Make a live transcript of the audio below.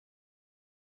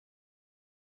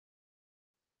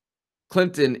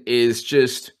Clinton is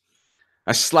just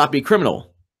a sloppy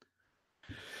criminal.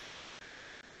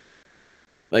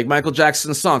 Like Michael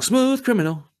Jackson's song, Smooth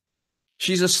Criminal.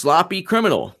 She's a sloppy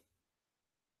criminal.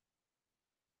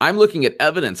 I'm looking at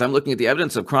evidence. I'm looking at the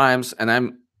evidence of crimes, and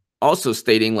I'm also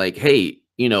stating like, hey,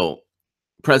 you know,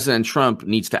 President Trump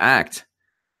needs to act.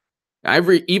 I've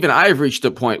reached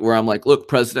a point where I'm like, look,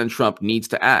 President Trump needs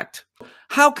to act.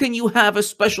 How can you have a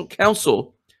special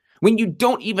counsel when you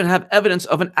don't even have evidence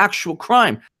of an actual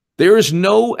crime? There is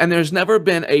no, and there's never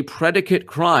been a predicate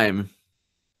crime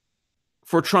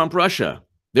for Trump Russia.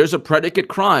 There's a predicate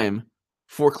crime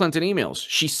for Clinton emails.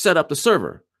 She set up the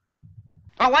server.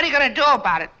 Well, what are you going to do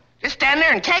about it? Just stand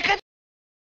there and take it?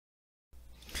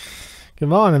 Good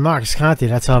morning, Marcus Conte.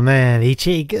 That's our man,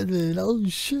 H.A. Goodman. Oh,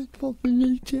 shit,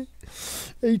 fucking H.A.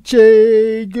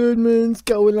 H.A. Goodman's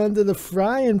going under the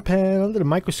frying pan, under the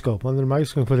microscope. Put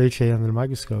H.A. under the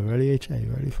microscope. Ready, H.A.?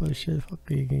 Ready for the shit?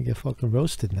 Fucking, you can get fucking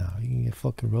roasted now. You can get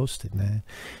fucking roasted, man.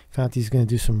 Conte's going to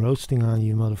do some roasting on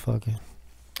you, motherfucker.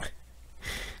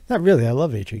 Not really. I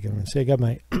love H.A. Goodman. See, I got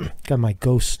my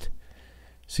ghost.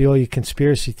 See, all you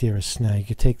conspiracy theorists now, you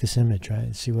can take this image, right,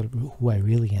 and see who I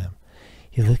really am.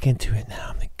 You look into it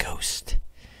now. I'm the ghost.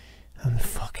 I'm the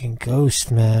fucking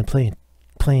ghost, man.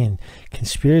 Playing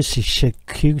conspiracy shit,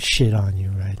 cute shit on you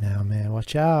right now, man.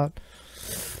 Watch out.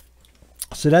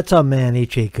 So that's our man,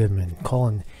 H.A. Goodman,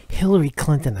 calling Hillary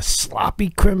Clinton a sloppy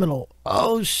criminal.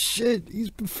 Oh, shit. He's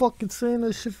been fucking saying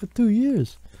that shit for 2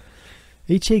 years.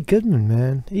 H.A. Goodman,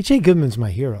 man. H.A. Goodman's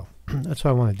my hero. That's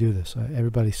why I want to do this.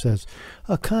 Everybody says,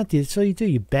 oh, Conte, that's all you do.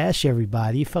 You bash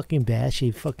everybody. You fucking bash.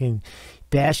 You fucking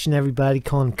bashing everybody,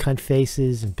 calling them cunt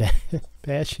faces and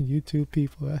bashing YouTube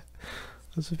people.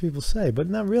 That's what people say, but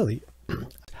not really.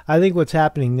 I think what's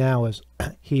happening now is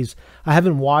I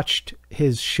haven't watched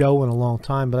his show in a long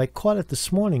time, but I caught it this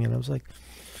morning and I was like,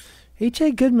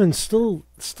 H.A. Goodman's still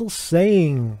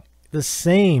saying the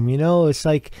same, you know. It's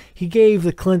like he gave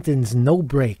the Clintons no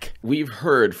break. We've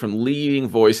heard from leading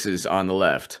voices on the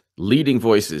left, leading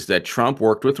voices, that Trump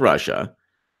worked with Russia,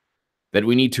 that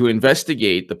we need to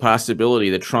investigate the possibility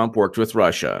that Trump worked with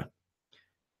Russia.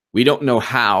 We don't know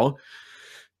how.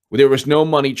 There was no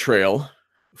money trail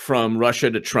from Russia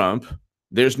to Trump.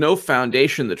 There's no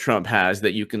foundation that Trump has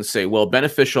that you can say, well,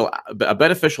 beneficial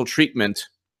treatment,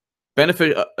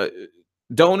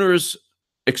 donors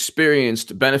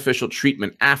experienced beneficial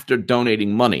treatment after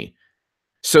donating money.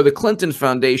 So the Clinton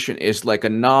Foundation is like a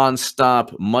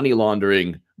non-stop money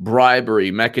laundering, bribery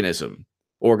mechanism,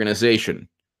 organization.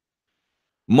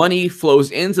 Money flows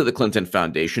into the Clinton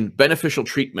Foundation. Beneficial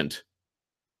treatment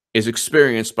is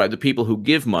experienced by the people who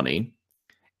give money.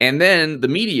 And then the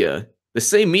media, the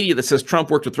same media that says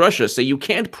Trump worked with Russia, say you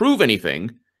can't prove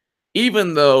anything,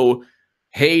 even though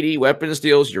Haiti, weapons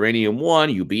deals, Uranium One,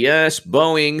 UBS,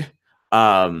 Boeing,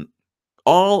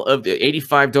 all of the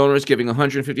 85 donors giving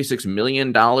 $156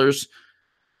 million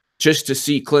just to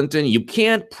see Clinton. You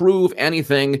can't prove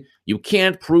anything. You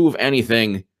can't prove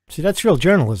anything. See, that's real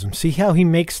journalism. See how he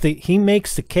makes the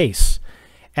case,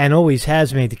 and always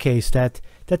has made the case that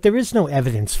there is no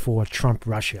evidence for Trump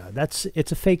Russia.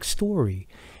 It's a fake story,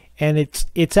 and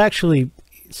it's actually,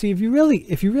 see, if you really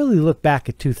look back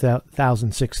at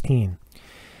 2016,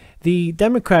 the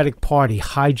Democratic Party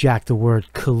hijacked the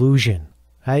word collusion,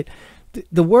 right?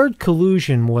 The word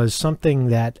collusion was something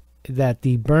that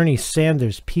the Bernie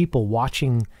Sanders people,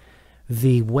 watching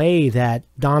the way that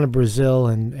Donna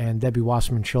Brazile and Debbie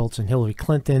Wasserman Schultz and Hillary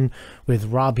Clinton with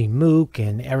Robbie Mook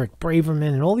and Eric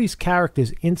Braverman and all these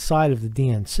characters inside of the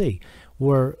DNC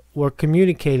were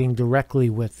communicating directly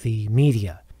with the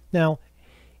media. Now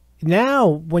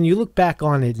when you look back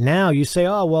on it now, you say,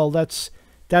 oh, well, that's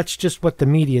just what the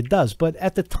media does. But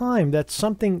at the time, that's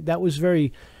something that was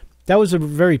a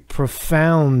very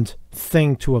profound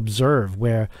thing to observe,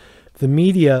 where the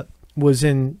media was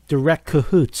in direct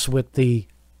cahoots with the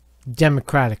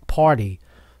Democratic Party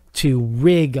to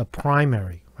rig a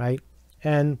primary, right?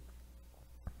 And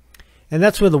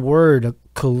that's where the word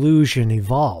collusion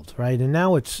evolved, right? And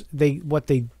now what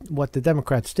the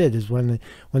Democrats did is when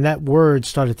that word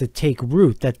started to take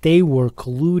root, that they were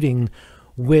colluding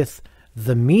with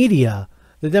the media,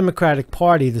 the Democratic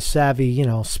Party, the savvy,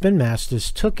 spin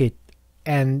masters, took it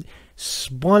and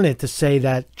spun it to say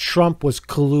that Trump was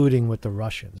colluding with the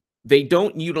Russians. They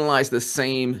don't utilize the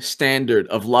same standard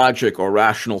of logic or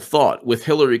rational thought. With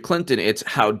Hillary Clinton, it's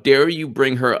how dare you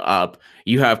bring her up?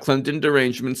 You have Clinton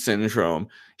derangement syndrome.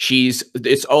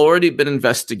 It's already been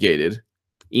investigated.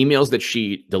 Emails that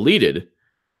she deleted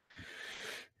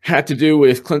had to do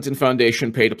with Clinton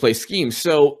Foundation pay-to-play schemes.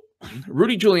 So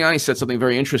Rudy Giuliani said something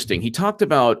very interesting. He talked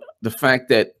about the fact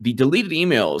that the deleted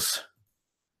emails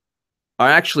are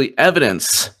actually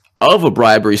evidence of a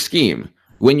bribery scheme.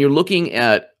 When you're looking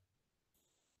at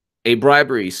a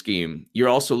bribery scheme, you're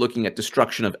also looking at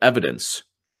destruction of evidence.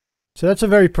 So that's a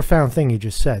very profound thing you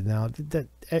just said. Now,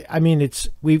 I mean,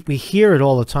 we hear it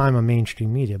all the time on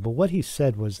mainstream media, but what he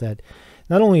said was that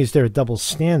not only is there a double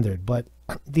standard, but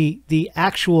the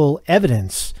actual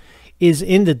evidence is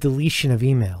in the deletion of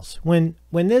emails. When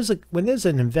there's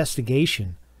an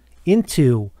investigation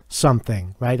into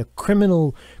something, right, a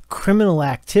criminal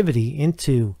activity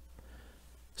into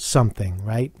something,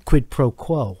 right, quid pro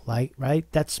quo, right,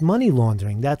 that's money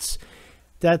laundering. That's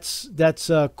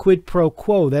quid pro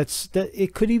quo.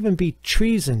 It could even be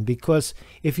treason, because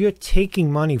if you're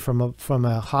taking money from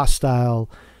a hostile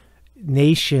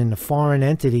nation, a foreign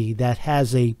entity that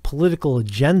has a political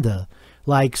agenda,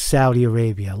 like Saudi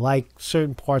Arabia, like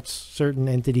certain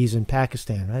entities in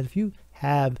Pakistan, right? If you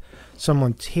have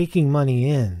someone taking money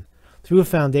in through a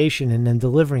foundation and then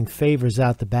delivering favors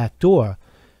out the back door,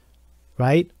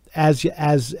 right, as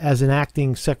an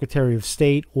acting Secretary of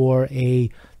State or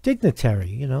a dignitary,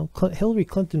 you know, Hillary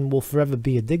Clinton will forever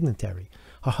be a dignitary.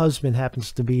 Her husband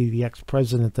happens to be the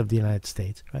ex-president of the United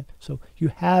States, right? So you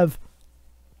have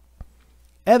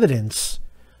evidence,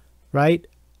 right?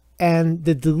 And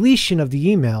the deletion of the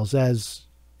emails, as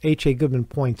H.A. Goodman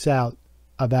points out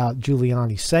about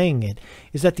Giuliani saying it,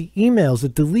 is that the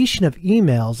deletion of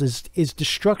emails is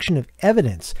destruction of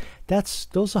evidence.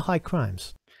 Those are high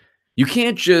crimes. You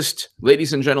can't just,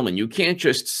 ladies and gentlemen, you can't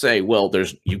just say, well,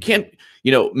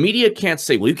 media can't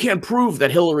say, well, you can't prove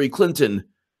that Hillary Clinton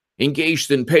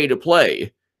engaged in pay to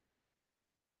play,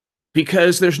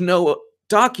 because there's no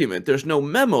document, there's no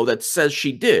memo that says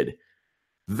she did.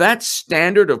 That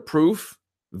standard of proof,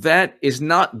 that is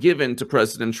not given to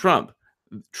President Trump.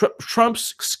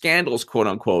 Trump's scandals, quote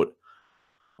unquote,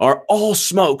 are all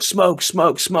smoke, smoke,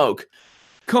 smoke, smoke.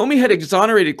 Comey had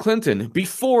exonerated Clinton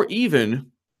before even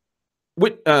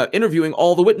interviewing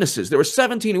all the witnesses. There were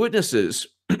 17 witnesses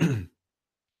that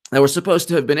were supposed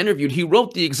to have been interviewed. He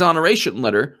wrote the exoneration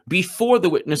letter before the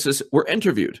witnesses were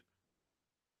interviewed.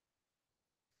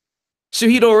 So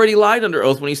he'd already lied under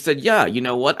oath when he said, yeah, you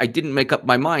know what? I didn't make up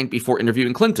my mind before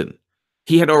interviewing Clinton.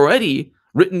 He had already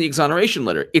written the exoneration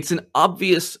letter. It's an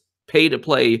obvious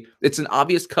pay-to-play. It's an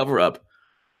obvious cover-up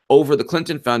over the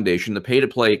Clinton Foundation, the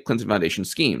pay-to-play Clinton Foundation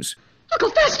schemes. Uncle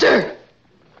Fester!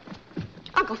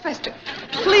 Uncle Fester,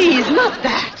 please, not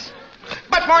that.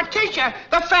 But Morticia,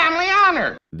 the family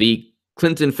honor. The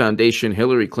Clinton Foundation,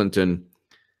 Hillary Clinton,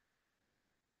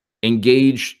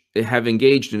 have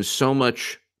engaged in so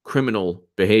much criminal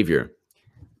behavior.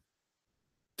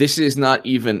 This is not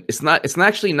even, it's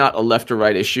actually not a left or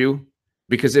right issue,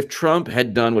 because if Trump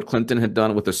had done what Clinton had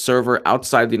done with a server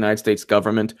outside the United States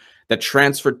government that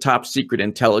transferred top secret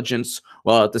intelligence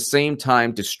while at the same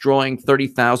time destroying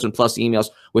 30,000 plus emails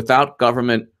without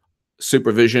government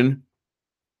supervision,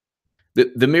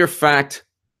 the mere fact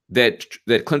that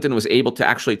Clinton was able to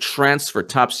actually transfer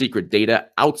top secret data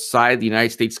outside the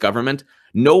United States government,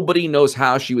 nobody knows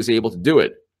how she was able to do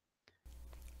it.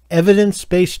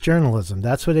 Evidence-based journalism.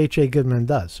 That's what H.A. Goodman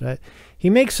does, right? He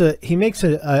makes an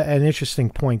interesting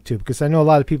point too, because I know a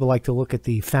lot of people like to look at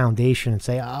the foundation and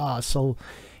say, so,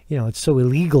 you know, it's so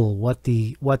illegal what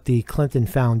the Clinton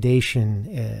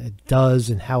Foundation does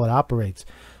and how it operates.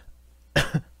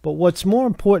 But what's more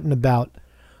important about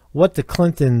what the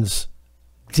Clintons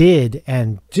did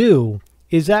and do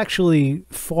is actually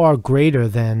far greater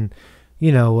than,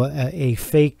 you know, a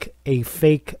fake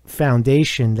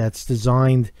foundation that's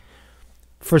designed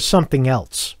for something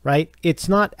else, right? It's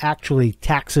not actually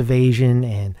tax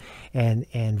evasion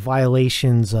and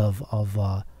violations of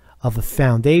a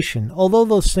foundation. Although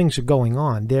those things are going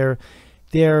on,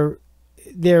 they're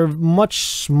much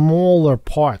smaller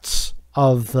parts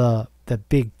of the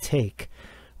big take,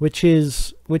 which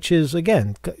is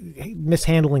again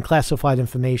mishandling classified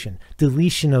information,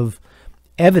 deletion of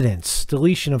evidence,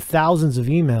 deletion of thousands of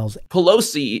emails.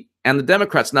 Pelosi and the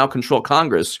Democrats now control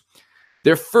Congress.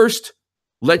 Their first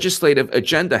legislative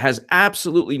agenda has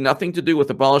absolutely nothing to do with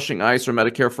abolishing ICE or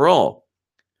Medicare for all.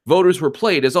 Voters were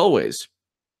played as always.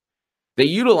 They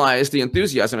utilized the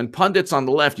enthusiasm, and pundits on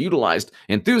the left utilized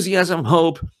enthusiasm,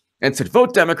 hope, and said,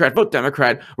 "Vote Democrat, vote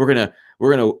Democrat. We're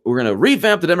gonna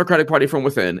revamp the Democratic Party from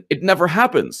within." It never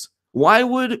happens. Why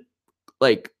would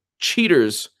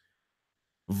cheaters,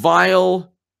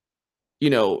 vile,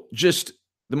 just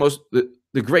the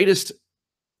greatest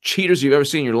cheaters you've ever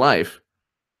seen in your life,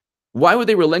 why would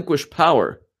they relinquish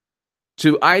power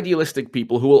to idealistic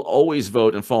people who will always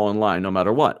vote and fall in line no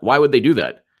matter what? Why would they do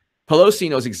that? Pelosi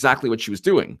knows exactly what she was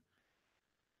doing.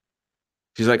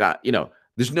 She's like,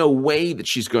 there's no way that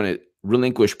she's going to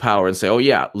relinquish power and say, oh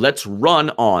yeah, let's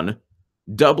run on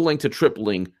doubling to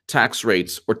tripling tax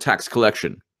rates or tax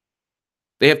collection.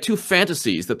 They have two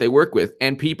fantasies that they work with,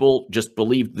 and people just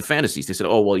believed the fantasies. They said,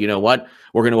 oh, well, you know what?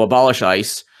 We're going to abolish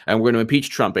ICE, and we're going to impeach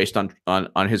Trump based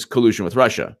on his collusion with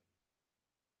Russia.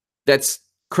 That's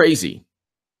crazy.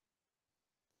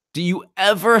 Do you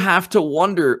ever have to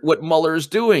wonder what Mueller's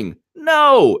doing?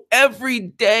 No. Every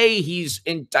day he's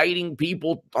indicting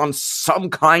people on some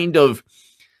kind of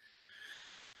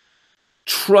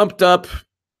trumped up,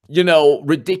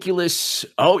 ridiculous,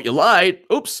 oh, you lied.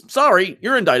 Oops, sorry,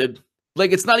 you're indicted.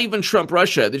 Like, it's not even Trump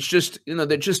Russia. It's just,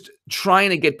 they're just trying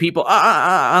to get people,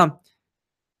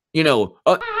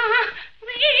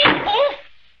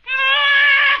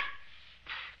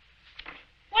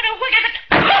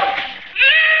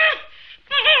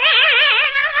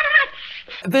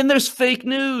 Then there's fake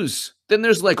news. Then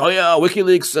there's like, oh yeah,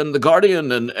 WikiLeaks and The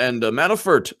Guardian and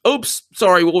Manafort. Oops,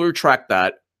 sorry, we'll retract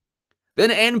that. Then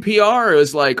NPR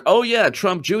is like, oh yeah,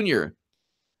 Trump Jr.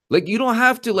 Like, you don't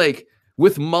have to, like,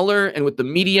 with Mueller and with the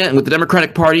media and with the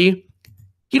Democratic Party,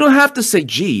 you don't have to say,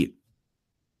 gee,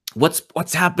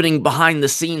 what's happening behind the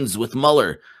scenes with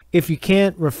Mueller? If you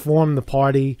can't reform the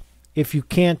party, if you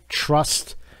can't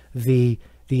trust the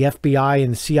FBI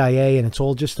and the CIA, and it's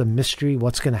all just a mystery,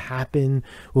 what's going to happen,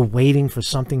 we're waiting for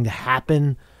something to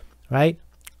happen, right?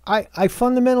 I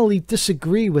fundamentally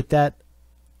disagree with that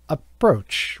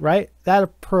approach, right? That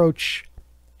approach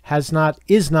is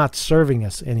not serving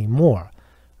us anymore,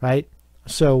 right?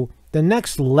 So the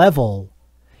next level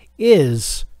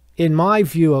is, in my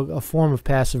view, a form of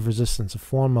passive resistance, a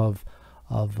form of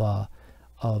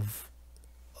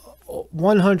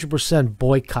 100%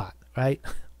 boycott, right?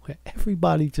 Where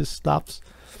everybody just stops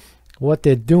what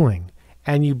they're doing,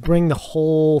 and you bring the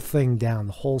whole thing down,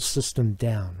 the whole system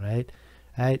down, right?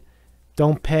 Right?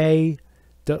 Don't pay.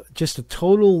 Just a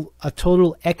total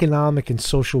economic and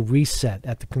social reset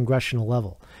at the congressional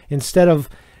level. Instead of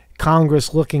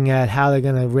Congress looking at how they're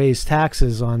going to raise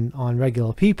taxes on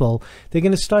regular people, they're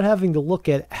going to start having to look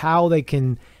at how they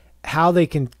can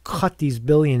cut these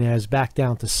billionaires back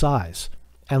down to size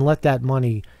and let that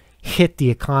money hit the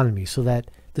economy, so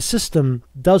that the system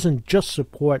doesn't just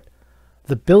support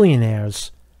the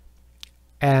billionaires,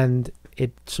 and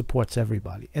it supports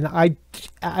everybody. And I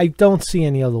don't see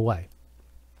any other way.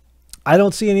 I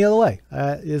don't see any other way.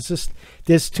 It's just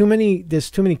there's too many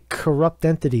corrupt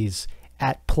entities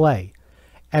at play,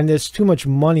 and there's too much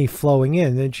money flowing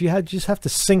in. And you just have to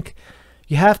sink.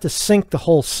 You have to sink the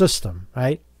whole system,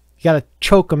 right? You got to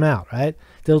choke them out, right?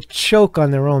 They'll choke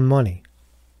on their own money.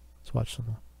 Let's watch some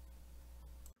more.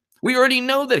 We already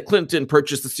know that Clinton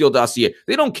purchased the Steele dossier.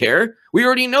 They don't care. We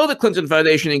already know the Clinton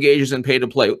Foundation engages in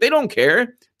pay-to-play. They don't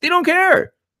care. They don't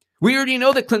care. We already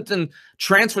know that Clinton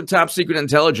transferred top-secret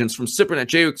intelligence from SIPRNet,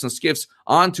 JWICs, and SCIFs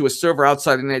onto a server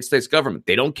outside the United States government.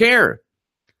 They don't care.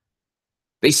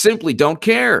 They simply don't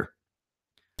care.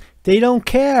 They don't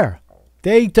care.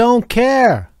 They don't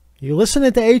care. You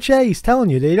listen to H.A., he's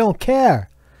telling you they don't care.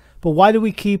 But why do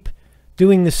we keep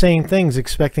doing the same things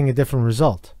expecting a different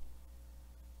result?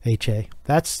 H.A.,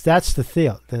 that's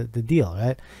the deal,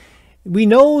 right? We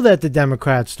know that the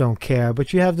Democrats don't care,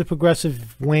 but you have the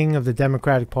progressive wing of the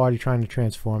Democratic Party trying to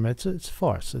transform it. It's a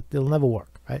farce. It'll never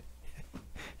work, right?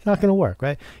 It's not going to work,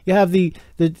 right? You have the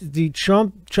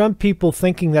Trump people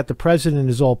thinking that the president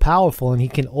is all powerful and he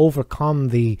can overcome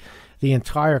the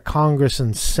entire Congress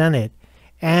and Senate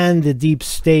and the deep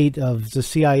state of the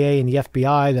CIA and the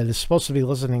FBI that is supposed to be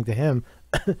listening to him,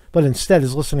 but instead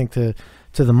is listening to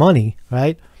the money,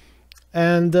 right?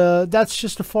 And that's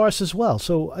just a farce as well.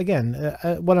 So again,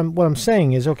 what I'm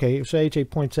saying is, okay, so AJ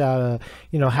points out,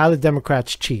 how the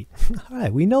Democrats cheat. All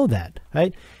right, we know that,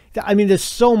 right? I mean, there's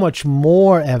so much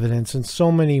more evidence and so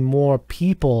many more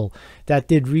people that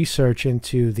did research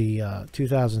into the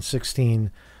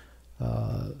 2016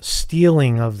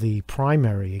 stealing of the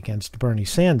primary against Bernie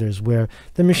Sanders, where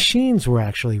the machines were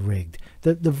actually rigged.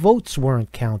 The votes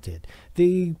weren't counted.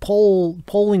 The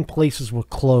polling places were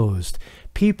closed.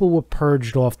 People were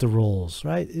purged off the rolls,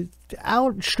 right?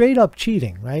 Straight up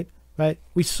cheating, right? Right?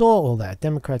 We saw all that.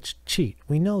 Democrats cheat.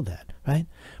 We know that, right?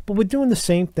 But we're doing the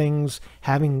same things,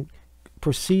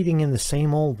 proceeding in the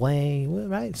same old way,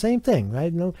 right? Same thing,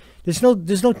 right? No, there's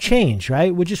no change,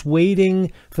 right? We're just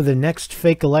waiting for the next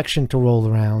fake election to roll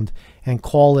around and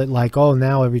call it like, oh,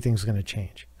 now everything's going to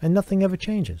change, and nothing ever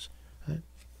changes. Right?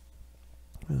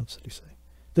 What else did he say?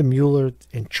 The Mueller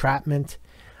entrapment.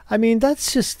 I mean,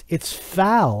 it's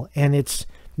foul, and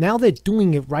now they're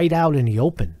doing it right out in the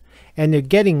open, and they're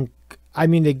getting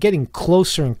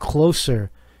closer and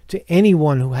closer to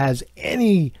anyone who has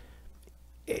any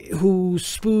who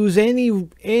spews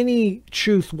any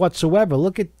truth whatsoever.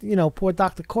 Look at, poor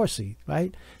Dr. Corsi,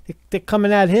 right? They're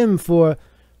coming at him for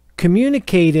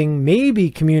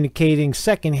maybe communicating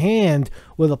secondhand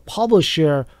with a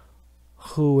publisher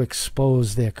who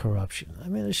exposed their corruption. I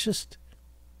mean, it's just,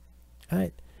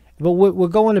 right? But we're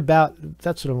going about,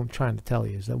 that's what I'm trying to tell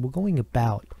you, is that we're going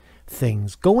about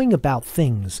things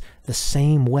the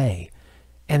same way,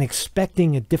 and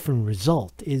expecting a different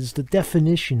result is the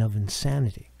definition of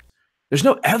insanity. There's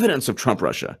no evidence of Trump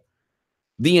Russia.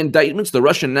 The indictments, the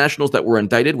Russian nationals that were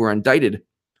indicted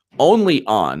only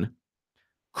on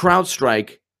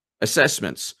CrowdStrike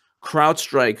assessments,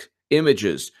 CrowdStrike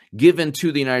images given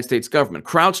to the United States government.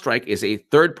 CrowdStrike is a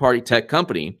third-party tech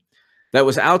company that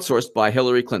was outsourced by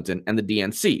Hillary Clinton and the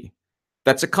DNC.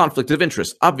 That's a conflict of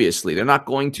interest. Obviously, they're not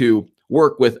going to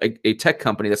work with a tech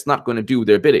company that's not going to do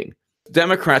their bidding.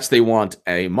 Democrats, they want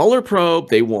a Mueller probe.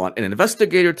 They want an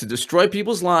investigator to destroy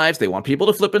people's lives. They want people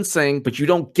to flip and sing, but you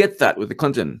don't get that with the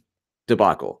Clinton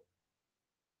debacle.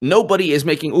 Nobody is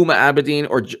making Uma Abedin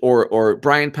or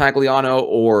Brian Pagliano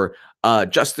or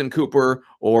Justin Cooper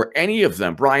or any of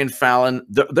them, Brian Fallon.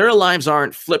 Their lives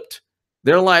aren't flipped.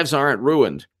 Their lives aren't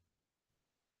ruined.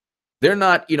 They're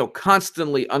not,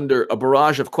 constantly under a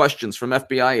barrage of questions from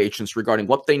FBI agents regarding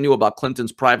what they knew about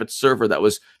Clinton's private server that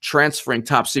was transferring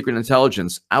top secret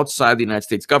intelligence outside the United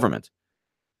States government.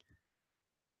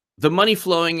 The money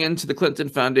flowing into the Clinton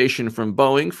Foundation from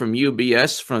Boeing, from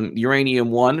UBS, from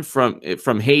Uranium One, from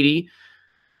Haiti,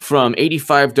 from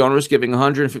 85 donors giving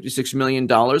 $156 million,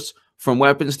 from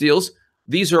weapons deals.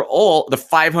 These are all the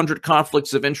 500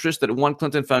 conflicts of interest that one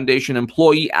Clinton Foundation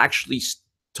employee actually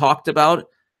talked about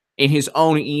in his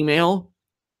own email.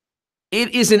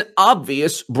 It is an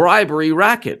obvious bribery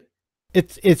racket.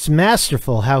 It's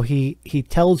masterful how he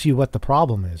tells you what the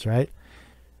problem is, right?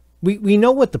 We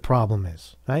know what the problem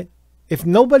is, right? If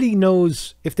nobody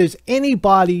knows, if there's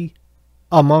anybody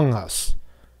among us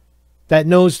that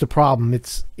knows the problem,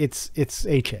 it's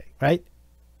HA, right?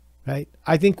 Right?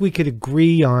 I think we could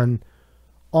agree on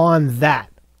that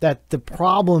the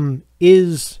problem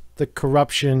is the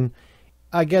corruption.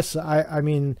 I guess I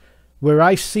mean, where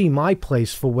I see my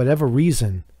place for whatever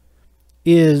reason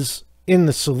is in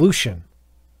the solution.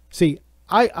 See,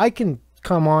 I can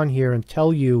come on here and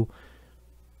tell you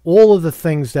all of the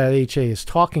things that HA is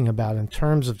talking about in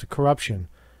terms of the corruption,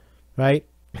 right?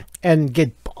 And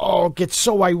get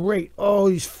so irate. Oh,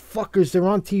 these fuckers, they're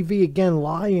on TV again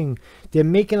lying. They're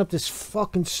making up this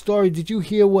fucking story. Did you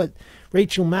hear what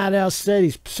Rachel Maddow said?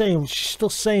 She's still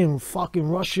saying fucking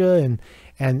Russia,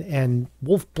 and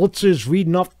Wolf Blitzer's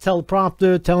reading off the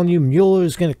teleprompter telling you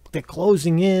Mueller's they're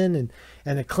closing in,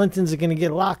 and the Clintons are gonna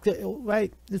get locked in,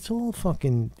 right? It's all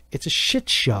fucking, it's a shit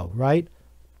show, right?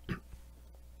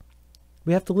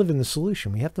 We have to live in the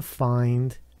solution. We have to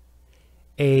find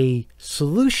a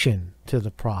solution to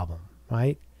the problem,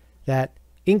 right? That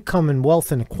income and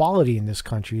wealth inequality in this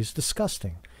country is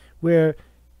disgusting. Where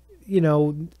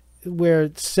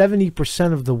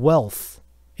 70% of the wealth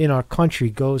in our country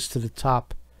goes to the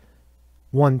top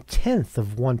 1/10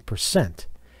 of 1%,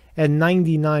 and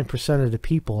 99% of the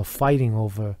people are fighting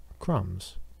over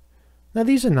crumbs. Now,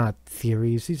 these are not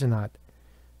theories. This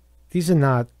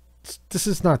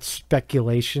is not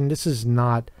speculation. This is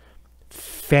not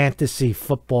fantasy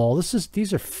football.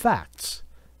 These are facts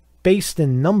based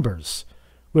in numbers,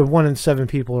 where 1 in 7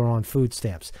 people are on food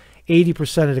stamps.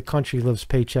 80% of the country lives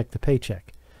paycheck to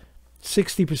paycheck.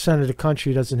 60% of the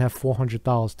country doesn't have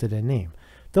 $400 to their name.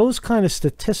 Those kind of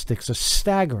statistics are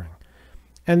staggering.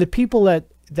 And the people that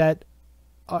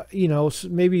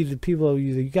maybe the people,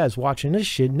 you guys watching this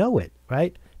shit know it,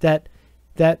 right? That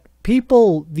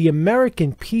people, the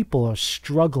American people, are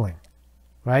struggling,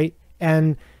 right?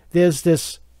 And there's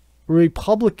this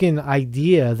Republican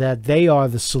idea that they are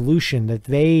the solution, that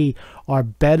they are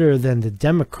better than the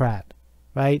Democrat,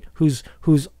 right? Who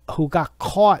got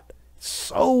caught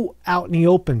so out in the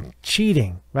open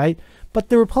cheating, right? But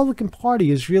the Republican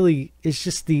Party is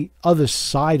just the other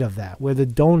side of that, where the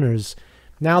donors,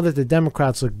 now that the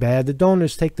Democrats look bad, the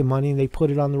donors take the money and they put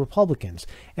it on the Republicans,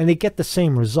 and they get the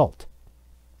same result.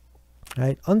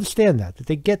 Right? Understand that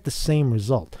they get the same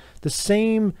result. The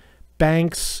same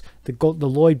banks, the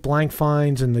Lloyd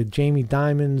Blankfeins and the Jamie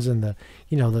Dimons and the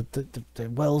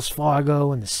Wells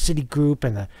Fargo and the Citigroup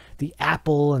and the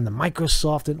Apple and the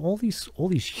Microsoft and all these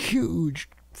huge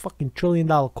fucking $1 trillion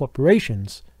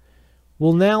corporations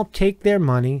will now take their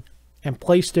money and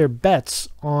place their bets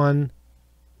on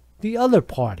the other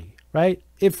party, right?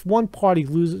 If one party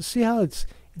loses, see how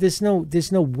there's no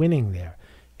winning there.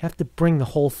 You have to bring the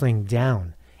whole thing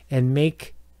down and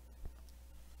make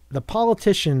the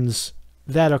politicians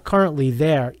that are currently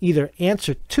there either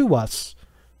answer to us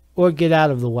or get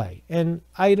out of the way. And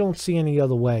I don't see any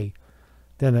other way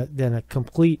than a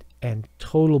complete and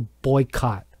total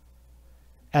boycott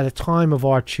at a time of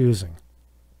our choosing.